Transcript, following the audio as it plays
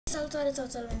Salutare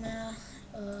toată lumea!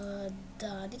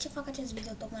 Da, de ce fac acest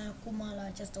video tocmai acum la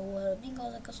această oră? Din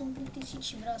cauza că sunt plictisit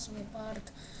și vreau să vă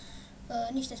împart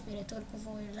niște spiritori cu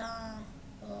voi la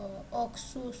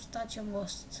Oxus Station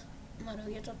Ghost. Mă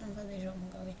rog, e tot un fel de joc în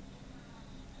care.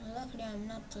 Luckily I'm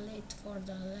not late for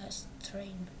the last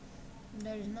train.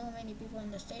 There is no many people in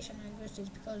the station. I guess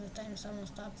it's because the time someone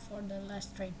stopped for the last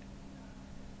train.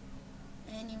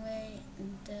 Anyway,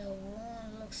 the one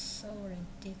looks so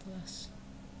ridiculous.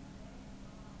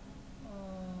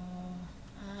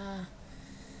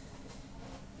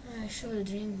 I should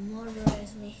drink more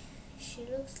wisely. She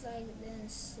looks like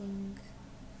dancing.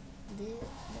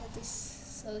 That is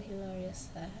so hilarious.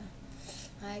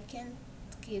 I can't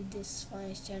keep this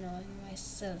funny channel on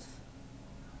myself.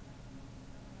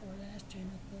 Or last train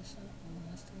of person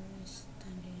last one is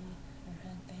standing up. Her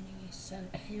head bending is so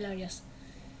hilarious.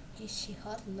 Is she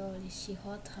hot? Lol. Is she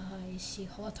hot? Haha. Is she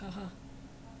hot? Haha.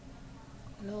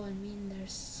 Lol mean they're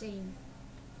same.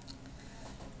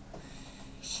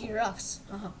 She rocks.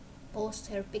 Haha. Post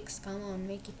her pics. Come on,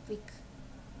 make it quick.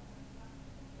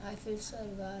 I feel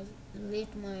sorry, guys.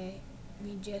 Let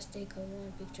me just take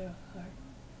one picture of her.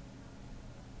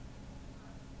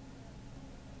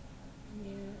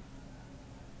 Yeah.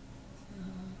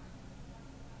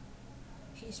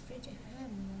 She's pretty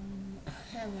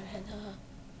hammerhead, haha.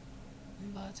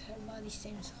 But her body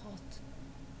seems hot.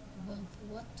 Bump.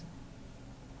 What?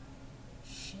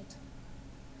 Shit.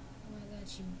 Oh my god,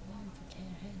 she bumped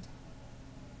her head.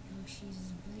 Now she's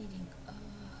bleeding.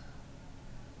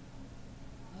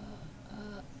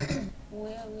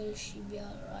 Where will she be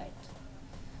alright?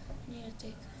 Need to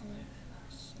take her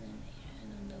slam her head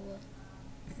on the wall.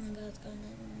 Oh my god,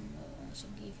 I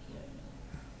should give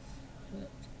her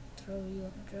throw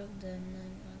you, drop the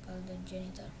non-uncle, the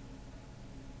janitor.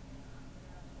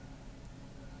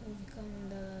 Who become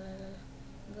the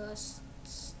ghost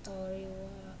story?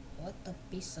 What a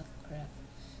piece of crap.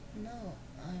 No,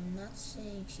 I'm not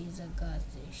saying she's a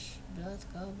goddess. Blood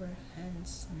covered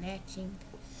hands snatching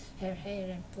her hair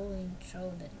and pulling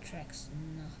through the tracks.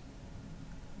 No,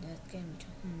 that can't be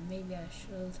true. Maybe I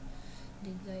should.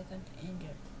 The guy got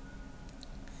injured.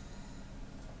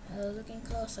 Looking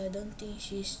close, I don't think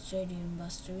she's trading,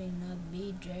 but will not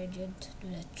be dragged to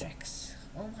the tracks.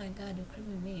 Oh my god, you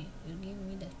creeping me. You give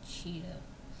me the cheetah.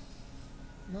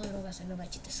 Mă rog să nu mai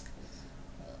citesc.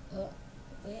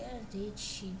 Where did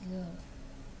she go?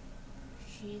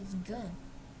 She's gone.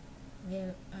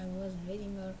 Well, I was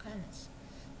reading our comments.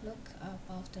 Look up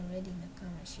after reading the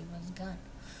comments. She was gone.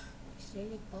 It's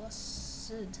really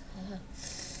posted.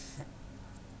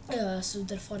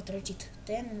 Super foarte răcit.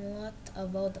 Then what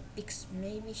about the pics?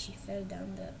 Maybe she fell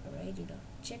down the radiator.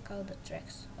 Check out the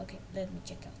tracks. Okay, let me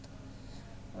check out.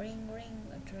 Ring ring,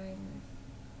 a train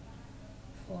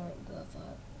for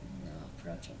guava now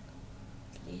approaching.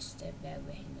 Please step back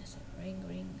behind us. Ring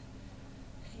ring.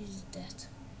 Who's that?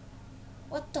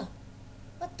 What the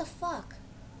fuck?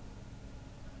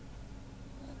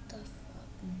 What the fuck?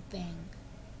 Bang.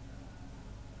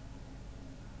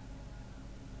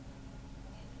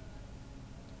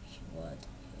 What?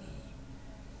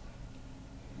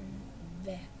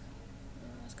 Back.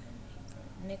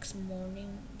 Next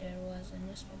morning, there was a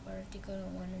newspaper article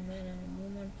on one man and a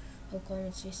woman who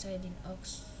committed suicide in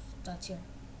Ox Station.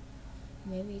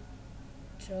 Maybe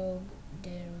through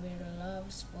their real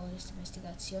loves, police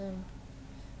investigation.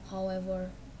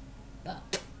 However, da,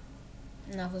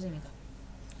 n-a fost nimic.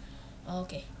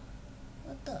 Ok.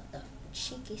 What the?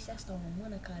 Ce chestia asta, o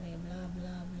mână care bla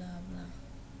bla bla bla.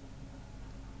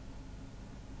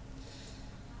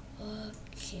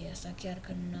 Ok, asta chiar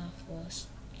că n-a fost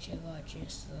ceva ce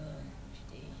să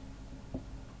știi.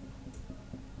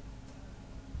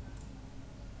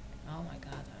 Oh my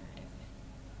god, I'm happy.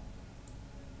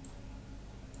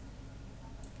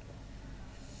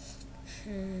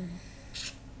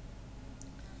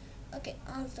 Ok,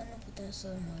 altă nu putem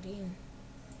să mărim.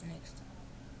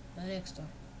 Next one.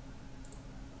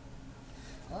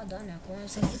 Oh, doamne, acum am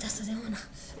sărit asta de mână.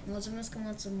 Mulțumesc că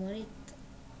m-ați urmărit.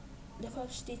 De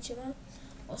fapt, știi ceva?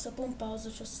 O să pun pauză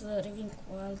și o să revin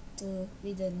cu alt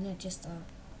video din acesta.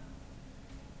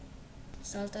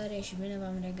 Salutare și bine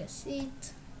v-am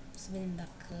regăsit. Să vedem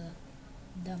dacă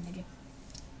da merge.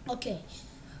 Ok.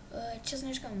 Ce să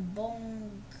ne jucăm?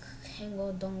 Bong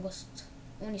Hango Dongost.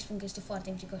 Unii spun că este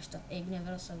foarte mișto. Ei bine,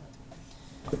 vreau să văd.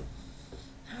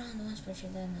 Round 11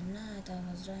 de the night, I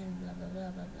was driving, bla bla bla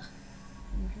bla bla.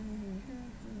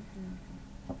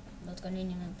 Văd că nu e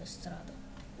nimeni pe stradă.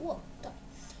 Wow, da.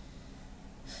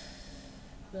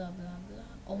 Bla bla bla.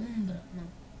 O umbră, nu.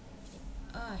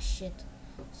 Ah, shit.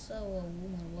 Saw a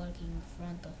woman walking in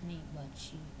front of me, but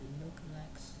she looked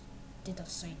like little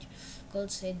strange. Cold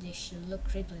said that she looked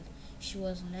crippled. She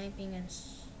was limping and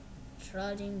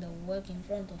trudging the walk in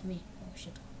front of me. Oh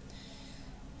shit.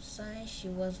 Since she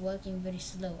was walking very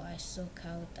slow, I so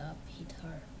caught up with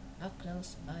her. Up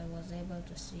close, I was able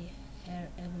to see her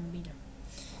even better.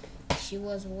 She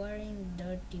was wearing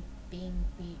dirty pink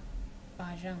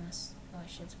pajamas. Oh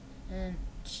shit. And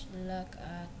she looked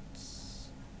at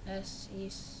as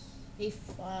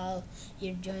if all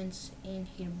her joints in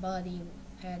her body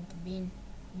had been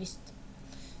visited.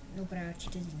 Nu prea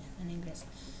citesc bine în engleză.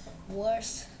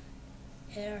 Worse,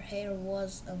 her hair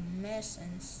was a mess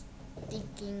and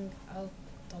sticking out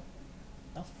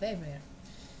of everywhere.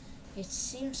 It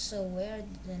seemed so weird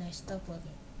then I stopped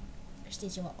walking. Știi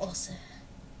ceva? O să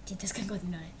citesc în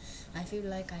continuare. I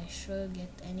feel like I should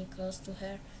get any close to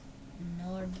her,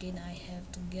 nor did I have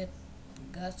to get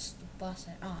guts to pass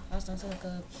her. Asta înseamnă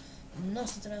că nu o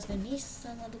să trebuiască nici să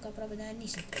mă duc aproape de ea, nici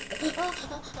să...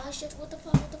 shit, what the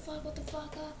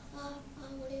fuck,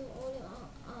 aoleu,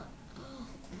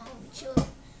 mamă, piciorul,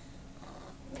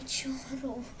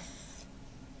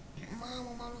 mamă,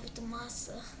 m-am lovit în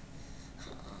masă,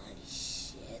 holy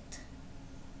shit,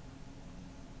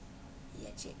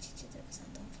 ce trebuie să s-a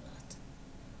întâmplat,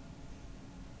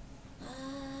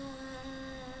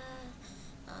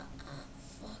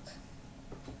 fuck,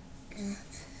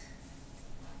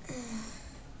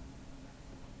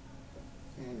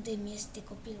 unde mi este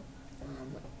copilul?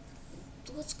 Mamă,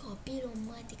 toți copilul,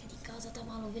 mătii, că din cauza ta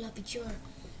m-a lovit la picior.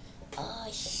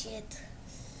 Shit.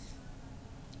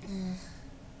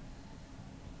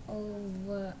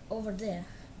 Over there.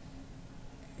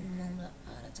 Mamă,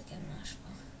 arată chiar nașpa.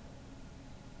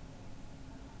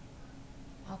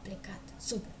 A plecat.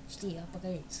 Super, știi, a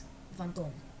păcălit.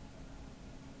 Fantom.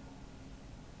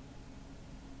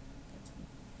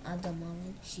 At the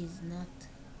moment, she's not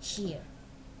here.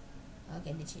 Ok,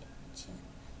 deci ce?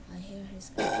 I hear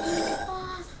his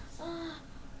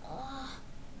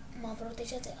m-a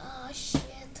protejat.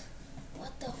 Shit.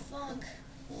 What the fuck?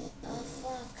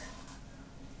 Fuck.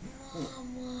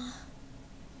 Mama.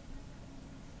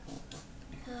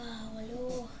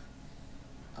 Aoleu.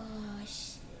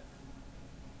 Shit.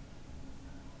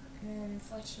 Nu-mi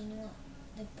face inima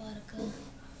de parcă.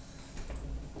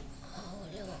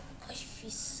 Aoleu, aș fi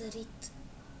sărit.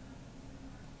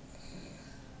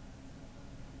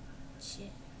 Ce?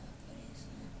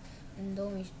 În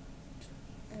 2000,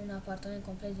 un apartament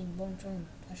complet din Bonchon,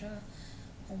 așa,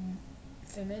 o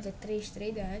femeie de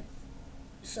 33 de ani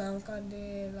s-a aruncat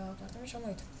de la apartament și a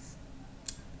murit.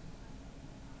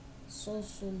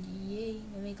 Soțul ei,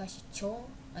 numit ca și Cho,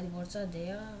 a divorțat de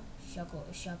ea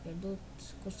și a pierdut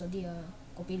custodia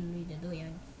copilului de 2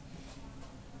 ani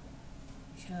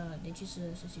și a decis să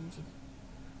se sinucidă.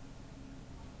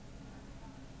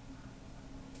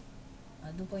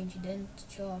 După incident,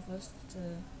 Cho a fost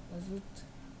văzut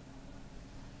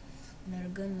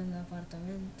mergând lângă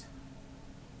apartament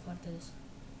foarte des.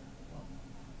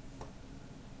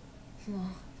 Wow.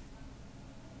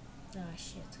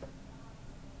 Shit.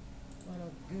 Mă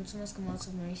rog, mulțumesc că m-ați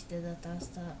urmărit de data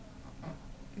asta.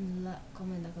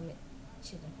 Coment dacă vrei.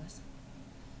 Ce dracu asta?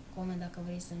 Coment dacă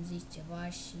vrei să-mi zici ceva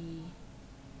și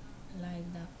like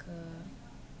dacă...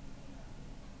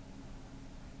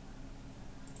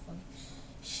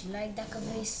 Și like dacă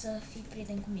vrei să fii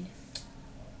prieten cu mine.